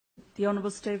The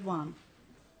Honourable Steve Whan.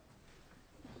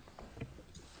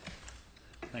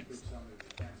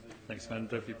 Thanks, Madam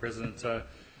Deputy President.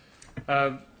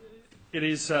 It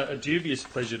is a dubious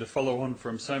pleasure to follow on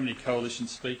from so many coalition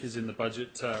speakers in the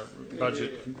budget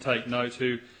take note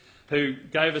who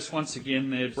gave us once again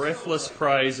their breathless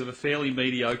praise of a fairly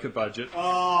mediocre budget,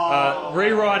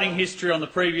 rewriting history on the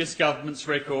previous government's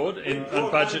record in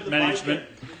budget management,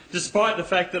 despite the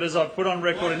fact that, as I've put on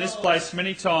record in this place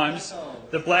many times,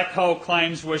 the black hole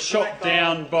claims were shot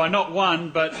down by not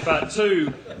one but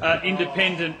two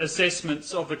independent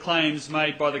assessments of the claims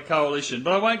made by the Coalition.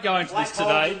 But I won't go into this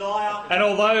today. And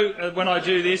although when I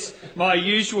do this, my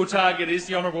usual target is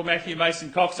the Honourable Matthew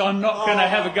Mason Cox, I'm not going to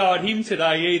have a go at him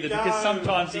today either, because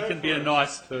sometimes he can be a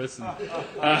nice person.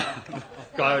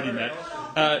 Coyote Matt.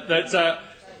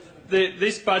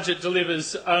 This budget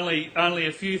delivers only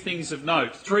a few things of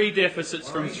note. 3 deficits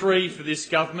from 3 for this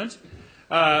government,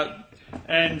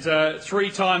 and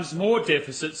 3 times more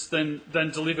deficits than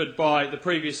delivered by the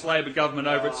previous Labor government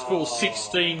over its full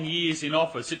 16 years in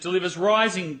office. It delivers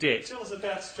rising debt,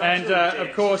 and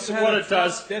of course, what it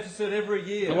does deficit every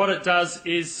year. What it does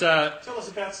is tell us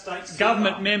about state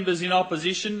government members in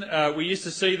opposition. We used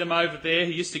to see them over there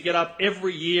who used to get up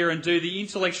every year and do the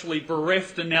intellectually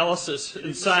bereft analysis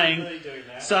and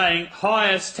saying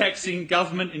highest taxing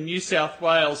government in New South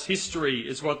Wales history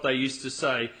is what they used to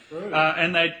say,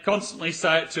 and they'd constantly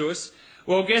say it to us.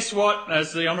 Well, guess what?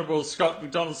 As the Honourable Scott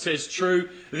McDonald says, true.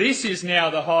 This is now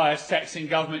the highest taxing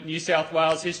government in New South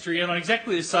Wales history, and on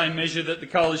exactly the same measure that the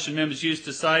Coalition members used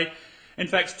to say. In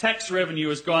fact, tax revenue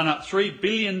has gone up $3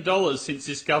 billion since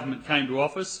this government came to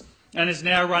office, and is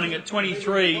now running at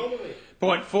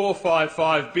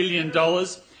 $23.455 billion.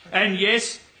 And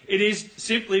yes, it is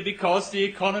simply because the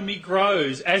economy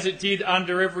grows, as it did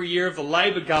under every year of the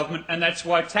Labor government, and that's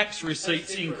why tax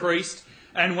receipts increased.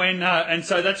 And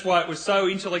so that's why it was so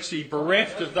intellectually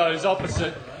bereft of those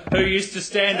opposite who used to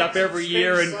stand up every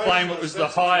year and claim it was the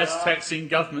highest taxing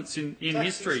governments in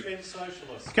history.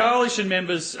 Coalition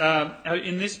members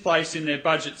in this place in their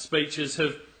budget speeches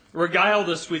have regaled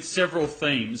us with several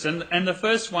themes, and the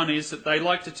first one is that they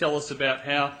like to tell us about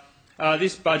how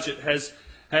this budget has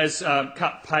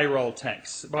cut payroll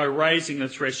tax by raising the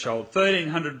threshold.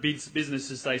 1,300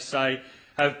 businesses, they say,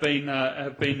 have been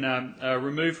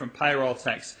removed from payroll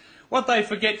tax. What they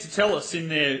forget to tell us in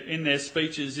their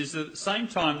speeches is that at the same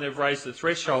time they've raised the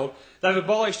threshold, they've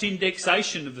abolished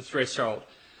indexation of the threshold.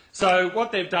 So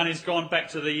what they've done is gone back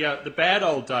to the bad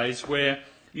old days where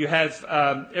you have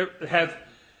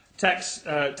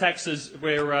taxes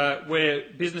where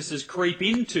businesses creep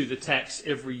into the tax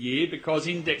every year because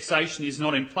indexation is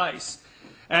not in place.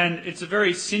 And it's a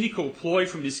very cynical ploy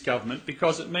from this government,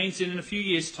 because it means that in a few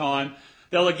years' time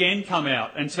they'll again come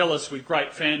out and tell us with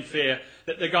great fanfare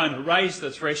that they're going to raise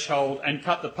the threshold and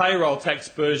cut the payroll tax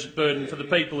burden for the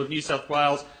people of New South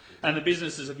Wales and the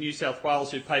businesses of New South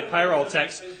Wales who pay payroll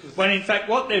tax, when in fact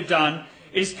what they've done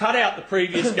is cut out the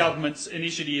previous government's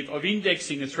initiative of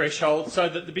indexing the threshold so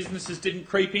that the businesses didn't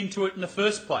creep into it in the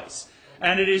first place.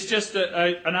 And it is just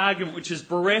an argument which is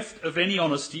bereft of any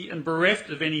honesty and bereft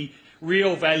of any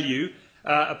real value,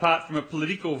 apart from a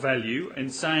political value, in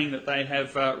saying that they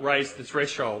have raised the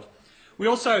threshold. We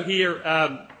also hear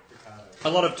a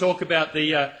lot of talk about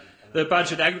the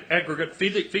budget aggregate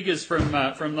figures from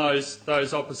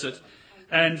those opposite,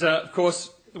 and of course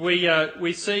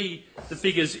we see the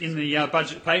figures in the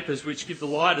budget papers which give the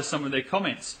lie to some of their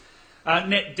comments.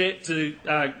 Net debt to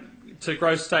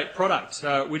gross state product,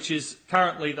 which is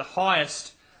currently the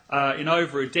highest in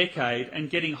over a decade, and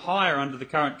getting higher under the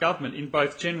current government in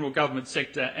both general government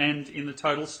sector and in the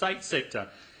total state sector.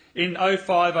 In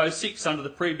 05-06, under the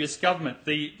previous government,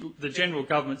 the general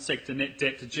government sector net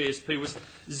debt to GSP was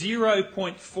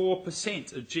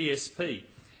 0.4% of GSP.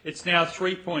 It's now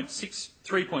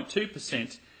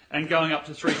 3.2% and going up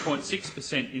to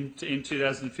 3.6% in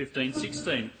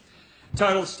 2015-16.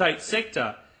 Total state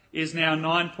sector is now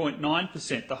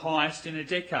 9.9%, the highest in a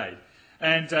decade,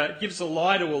 and gives a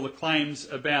lie to all the claims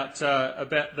about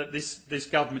that this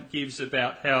government gives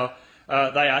about how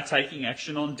they are taking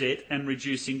action on debt and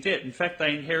reducing debt. In fact,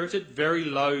 they inherited very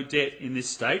low debt in this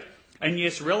state, and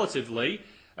yes, relatively,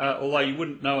 although you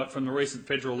wouldn't know it from the recent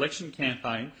federal election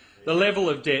campaign, the level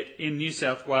of debt in New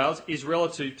South Wales is,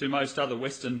 relative to most other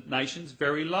Western nations,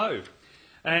 very low.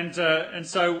 And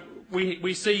so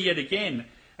we see yet again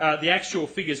the actual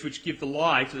figures which give the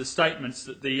lie to the statements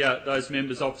that those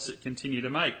members opposite continue to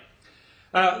make.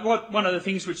 One of the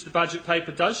things which the budget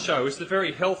paper does show is the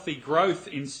very healthy growth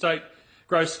in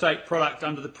gross state product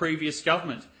under the previous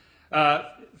government.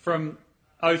 From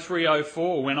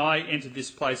 03-04, when I entered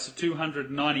this place, to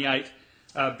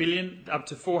billion up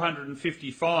to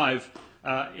 455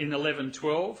 in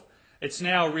 11-12. It's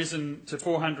now risen to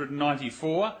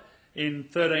 494 in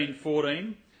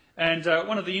 13-14. And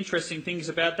one of the interesting things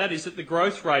about that is that the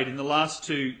growth rate in the last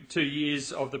two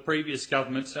years of the previous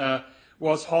government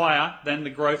was higher than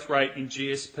the growth rate in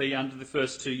GSP under the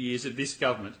first 2 years of this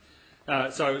government.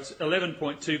 So it's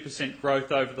 11.2%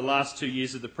 growth over the last 2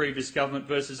 years of the previous government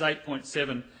versus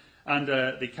 8.7%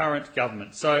 under the current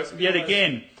government. So yet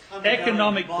again,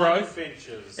 economic growth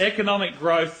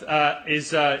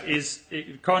is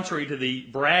contrary to the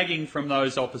bragging from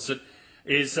those opposite,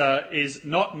 is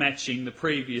not matching the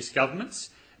previous governments,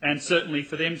 and certainly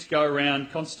for them to go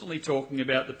around constantly talking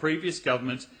about the previous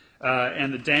government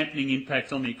and the dampening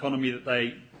impact on the economy that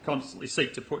they constantly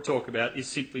seek to talk about is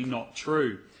simply not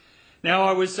true. Now,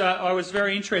 I was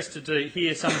very interested to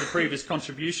hear some of the previous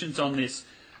contributions on this.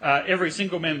 Every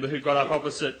single member who got up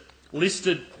opposite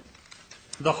listed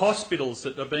the hospitals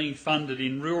that are being funded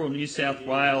in rural New South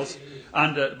Wales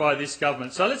by this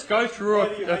government. So let's go through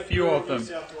a few of them.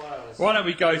 Why don't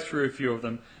we go through a few of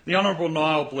them? The Honourable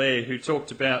Niall Blair, who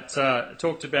talked about the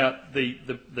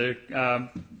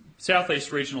South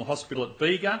East Regional Hospital at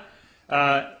Bega.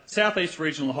 South East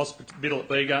Regional Hospital at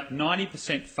Bega,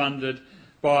 90% funded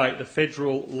by the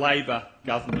federal Labor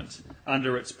government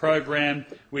under its program,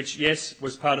 which, yes,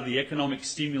 was part of the economic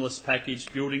stimulus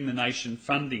package, Building the Nation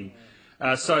funding.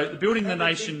 So the Building the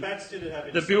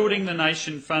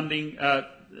Nation funding,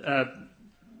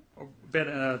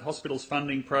 hospitals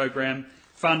funding program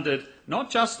funded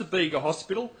not just the Bega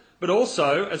Hospital, but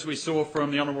also, as we saw from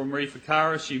the Honourable Marie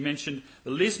Fakara, she mentioned the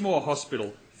Lismore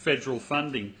Hospital federal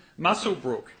funding,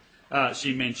 Muswellbrook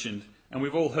she mentioned, and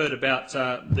we've all heard about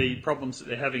the problems that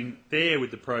they're having there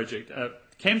with the project.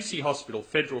 Kempsey Hospital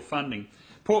federal funding,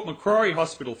 Port Macquarie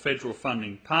Hospital federal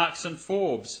funding, Parks and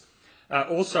Forbes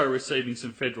also receiving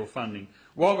some federal funding,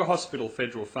 Wagga Hospital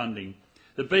federal funding,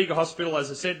 the Bega Hospital,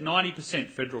 as I said, 90%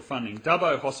 federal funding,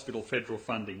 Dubbo Hospital federal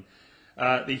funding,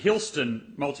 the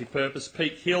Hillston multipurpose,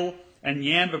 Peak Hill and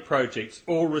Yamba projects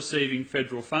all receiving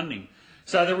federal funding.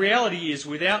 So the reality is,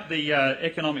 without the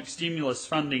economic stimulus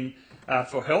funding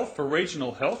for health, for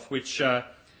regional health, which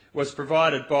was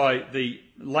provided by the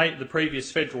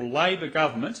previous federal Labor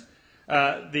government,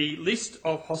 the list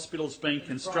of hospitals being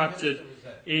constructed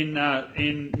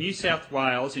in New South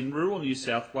Wales, in rural New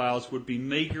South Wales, would be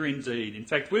meagre indeed. In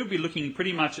fact, we'll be looking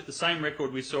pretty much at the same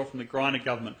record we saw from the Greiner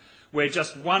government, where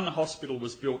just one hospital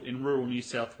was built in rural New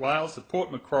South Wales, the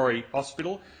Port Macquarie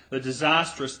Hospital, the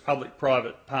disastrous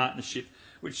public-private partnership,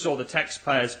 which saw the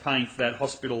taxpayers paying for that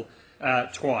hospital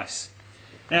twice.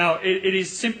 Now, it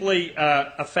is simply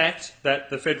a fact that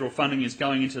the federal funding is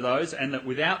going into those, and that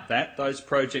without that, those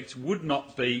projects would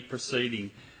not be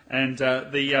proceeding. And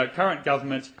the current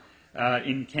government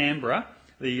in Canberra,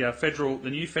 the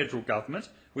new federal government,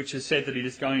 which has said that it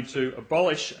is going to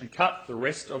abolish and cut the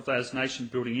rest of those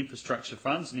nation-building infrastructure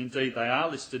funds, and indeed they are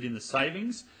listed in the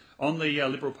savings on the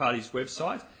Liberal Party's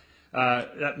website.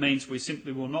 That means we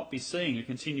simply will not be seeing a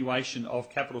continuation of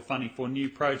capital funding for new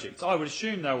projects. I would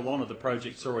assume they will honour the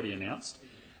projects already announced,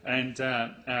 and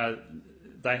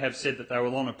they have said that they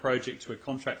will honour projects where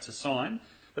contracts are signed,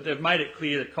 but they've made it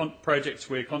clear that projects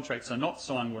where contracts are not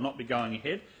signed will not be going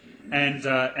ahead. And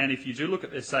if you do look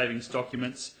at their savings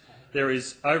documents, there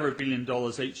is over $1 billion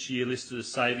each year listed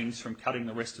as savings from cutting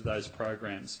the rest of those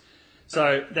programs.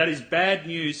 So that is bad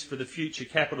news for the future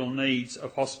capital needs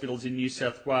of hospitals in New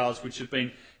South Wales, which have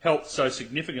been helped so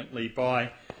significantly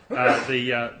by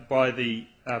the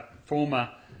former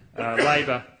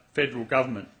Labor federal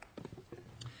government.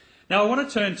 Now I want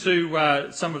to turn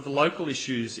to some of the local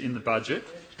issues in the budget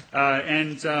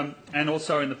and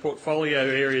also in the portfolio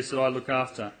areas that I look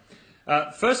after.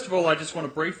 First of all, I just want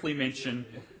to briefly mention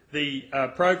the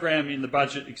program in the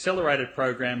budget, accelerated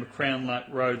program of Crown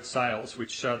Road sales,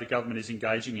 which the government is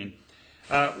engaging in.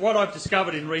 What I've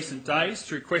discovered in recent days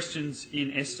through questions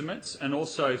in estimates and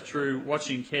also through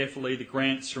watching carefully the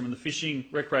grants from the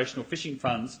recreational fishing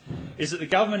funds is that the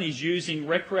government is using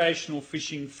recreational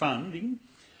fishing funding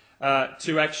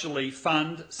to actually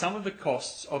fund some of the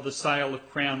costs of the sale of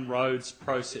Crown Road's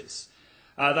process.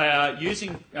 They are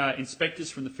using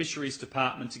inspectors from the Fisheries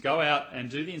Department to go out and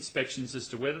do the inspections as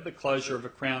to whether the closure of a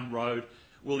Crown Road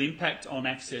will impact on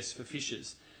access for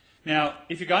fishers. Now,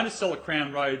 if you're going to sell a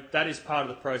Crown Road, that is part of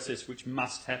the process which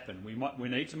must happen. We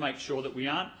need to make sure that we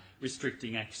aren't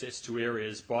restricting access to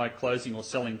areas by closing or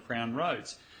selling Crown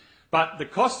Roads. But the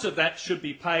cost of that should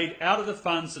be paid out of the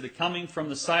funds that are coming from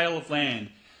the sale of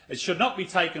land. It should not be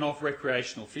taken off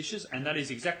recreational fishers, and that is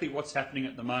exactly what's happening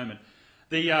at the moment.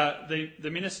 The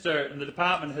Minister and the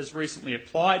Department has recently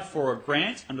applied for a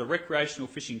grant under recreational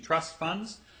fishing trust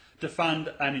funds to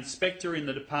fund an inspector in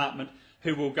the department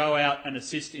who will go out and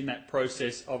assist in that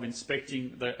process of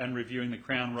inspecting and reviewing the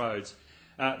Crown roads.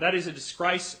 That is a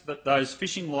disgrace that those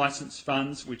fishing licence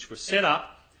funds, which were set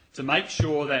up to make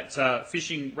sure that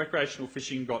recreational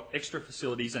fishing got extra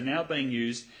facilities, are now being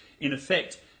used, in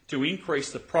effect, to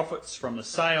increase the profits from the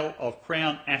sale of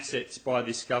Crown assets by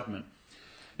this government.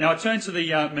 Now I turn to the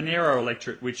Monero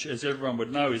electorate, which, as everyone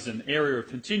would know, is an area of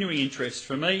continuing interest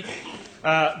for me.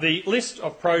 The list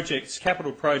of projects,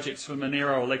 capital projects for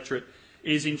Monero electorate,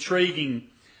 is intriguing,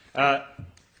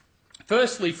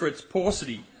 firstly for its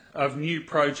paucity of new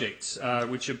projects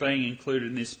which are being included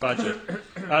in this budget.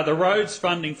 The roads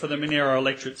funding for the Monero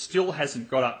electorate still hasn't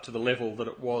got up to the level that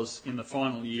it was in the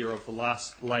final year of the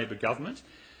last Labor government.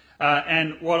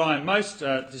 And what I'm most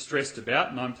distressed about,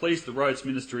 and I'm pleased the Roads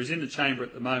Minister is in the chamber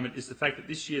at the moment, is the fact that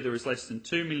this year there is less than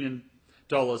 $2 million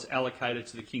allocated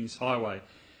to the King's Highway.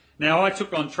 Now, I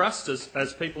took on trust,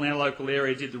 as people in our local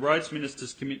area did, the Roads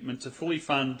Minister's commitment to fully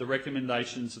fund the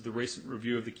recommendations of the recent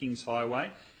review of the King's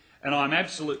Highway, and I'm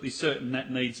absolutely certain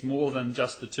that needs more than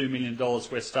just the $2 million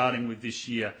we're starting with this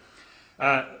year.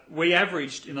 We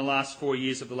averaged, in the last 4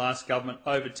 years of the last government,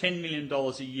 over $10 million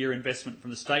a year investment from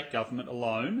the state government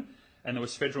alone, and there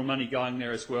was federal money going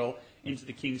there as well, into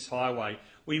the King's Highway.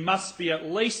 We must be at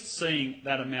least seeing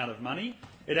that amount of money.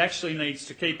 It actually needs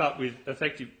to keep up with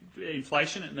effective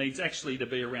inflation. It needs actually to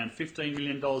be around $15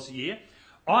 million a year.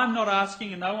 I'm not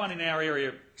asking, and no one in our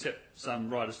area, except some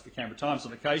writers for the Canberra Times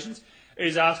on occasions,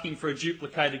 is asking for a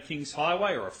duplicated King's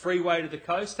Highway or a freeway to the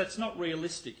coast. That's not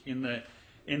realistic in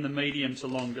the medium to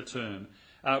longer term.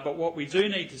 But what we do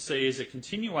need to see is a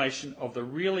continuation of the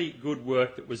really good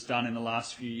work that was done in the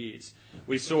last few years.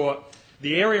 We saw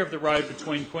the area of the road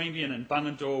between Queanbeyan and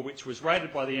Bungendore, which was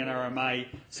rated by the NRMA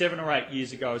 7 or 8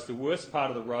 years ago as the worst part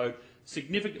of the road,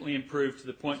 significantly improved to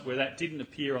the point where that didn't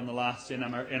appear on the last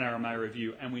NRMA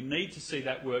review, and we need to see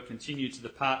that work continue to the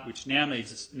part which now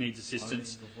needs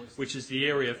assistance, which is the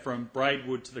area from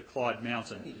Braidwood to the Clyde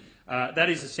Mountain.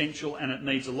 That is essential, and it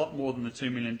needs a lot more than the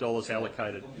 $2 million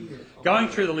allocated. Going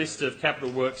through the list of capital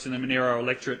works in the Monero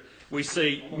electorate, we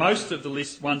see most of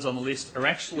the ones on the list are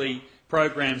actually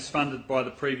programs funded by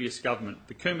the previous government.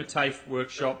 The Cooma TAFE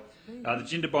workshop, the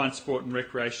Jindabyne Sport and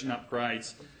Recreation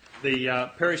upgrades, the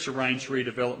Perisher Range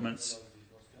redevelopments.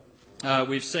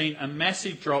 We've seen a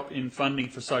massive drop in funding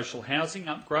for social housing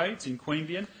upgrades in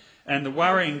Queanbeyan, and the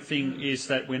worrying thing is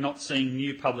that we're not seeing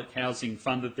new public housing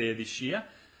funded there this year,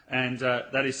 and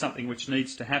that is something which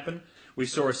needs to happen. We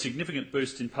saw a significant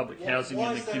boost in public housing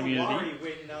in the community,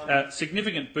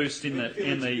 significant boost in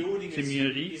the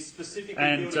community,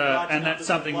 and that's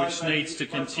something which needs to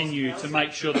continue to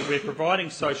make sure that we're providing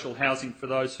social housing for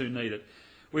those who need it.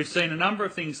 We've seen a number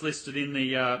of things listed in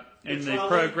the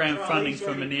program funding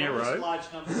for Monero,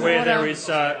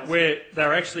 where there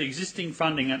are actually existing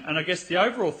funding, and I guess the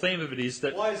overall theme of it is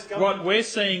that what we're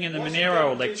seeing in the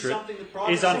Monero electorate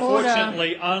is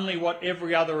unfortunately only what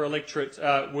every other electorate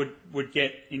would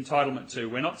get entitlement to.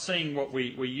 We're not seeing what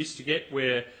we used to get,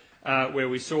 where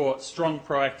we saw strong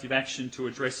proactive action to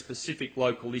address specific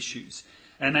local issues,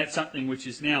 and that's something which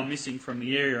is now missing from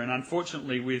the area, and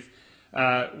unfortunately with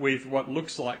what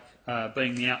looks like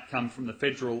being the outcome from the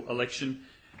federal election,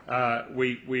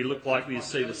 we look likely to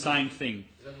see the same thing.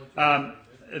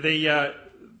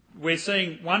 We're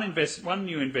seeing one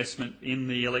new investment in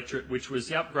the electorate, which was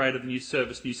the upgrade of the new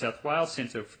Service New South Wales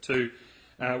Centre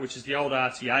which is the old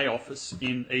RTA office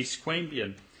in East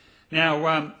Queanbeyan. Now,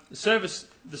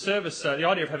 the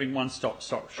idea of having one-stop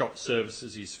shop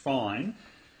services is fine,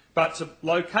 but to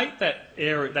locate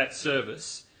that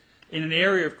service in an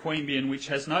area of Queanbeyan which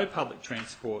has no public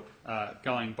transport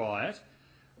going by it,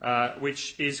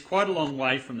 which is quite a long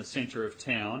way from the centre of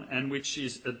town, and which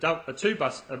is a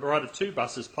ride of 2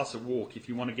 buses plus a walk if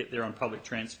you want to get there on public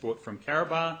transport from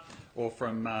Carrabah or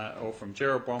from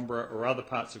Jerrabomberra or other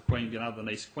parts of Queanbeyan other than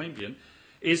East Queanbeyan,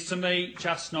 is to me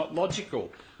just not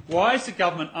logical. Why is the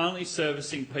government only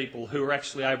servicing people who are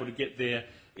actually able to get there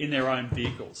in their own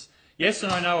vehicles? Yes,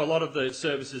 and I know a lot of the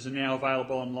services are now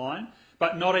available online,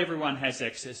 but not everyone has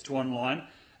access to online,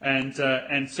 and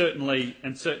certainly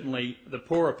the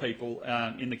poorer people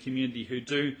in the community who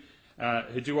do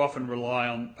often rely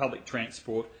on public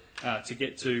transport to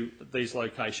get to these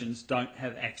locations don't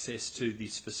have access to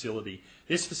this facility.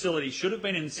 This facility should have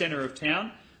been in the centre of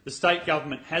town. The state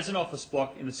government has an office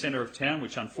block in the centre of town,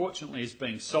 which unfortunately is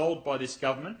being sold by this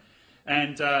government,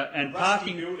 and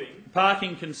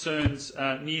parking concerns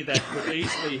near that could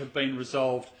easily have been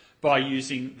resolved by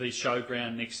using the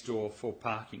showground next door for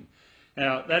parking.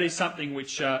 Now, that is something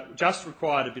which just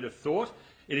required a bit of thought.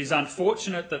 It is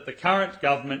unfortunate that the current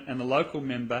government and the local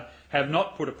member have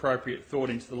not put appropriate thought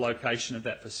into the location of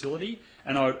that facility,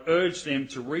 and I would urge them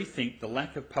to rethink the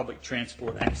lack of public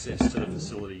transport access to the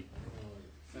facility.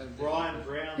 And Brian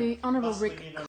Brown, The Honourable Rick